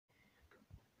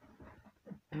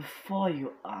Before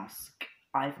you ask,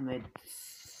 I've made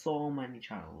so many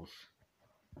channels.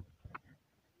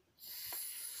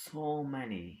 So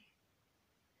many.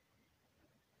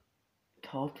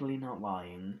 Totally not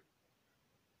lying.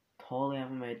 Totally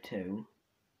haven't made two.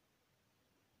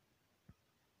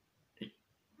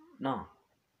 No.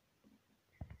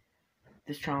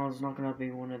 This channel is not gonna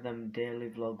be one of them daily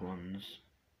vlog ones.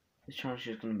 This channel's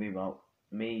just gonna be about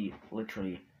me,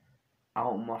 literally,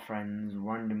 out with my friends,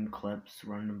 random clips,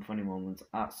 random funny moments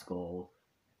at school,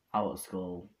 out of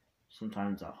school,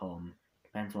 sometimes at home.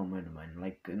 Depends what mood I'm in.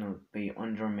 Like, gonna be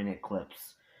under a minute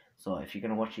clips. So if you're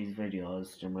gonna watch these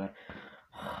videos, you're like,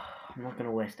 I'm not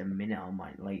gonna waste a minute on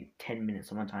my, like, 10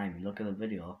 minutes of my time. You look at the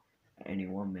video, only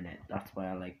 1 minute. That's why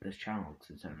I like this channel,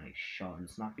 because it's only short and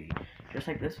snappy. Just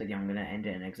like this video, I'm gonna end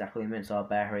it in exactly a minute, so I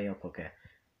better hurry up, okay?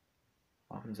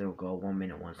 What happens, it'll go 1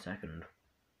 minute, 1 second.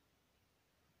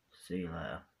 See you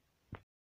later.